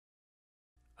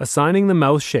Assigning the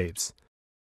mouth shapes.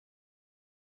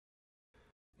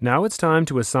 Now it's time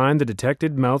to assign the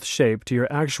detected mouth shape to your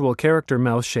actual character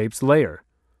mouth shapes layer.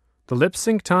 The lip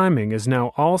sync timing is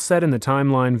now all set in the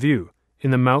timeline view,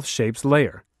 in the mouth shapes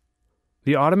layer.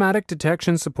 The automatic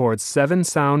detection supports 7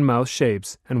 sound mouth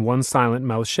shapes and 1 silent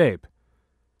mouth shape.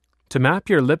 To map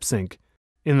your lip sync,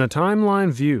 in the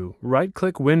timeline view,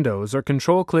 right-click Windows or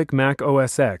Control-click Mac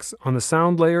OS X on the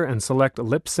sound layer and select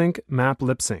Lip Sync Map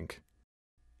Lip Sync.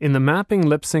 In the Mapping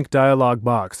Lip Sync dialog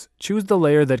box, choose the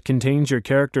layer that contains your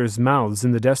character's mouths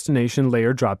in the Destination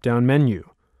Layer drop-down menu.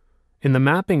 In the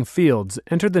Mapping fields,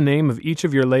 enter the name of each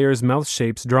of your layer's mouth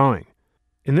shapes drawing.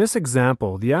 In this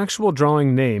example, the actual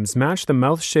drawing names match the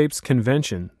mouth shapes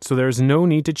convention, so there is no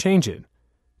need to change it.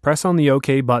 Press on the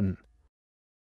OK button.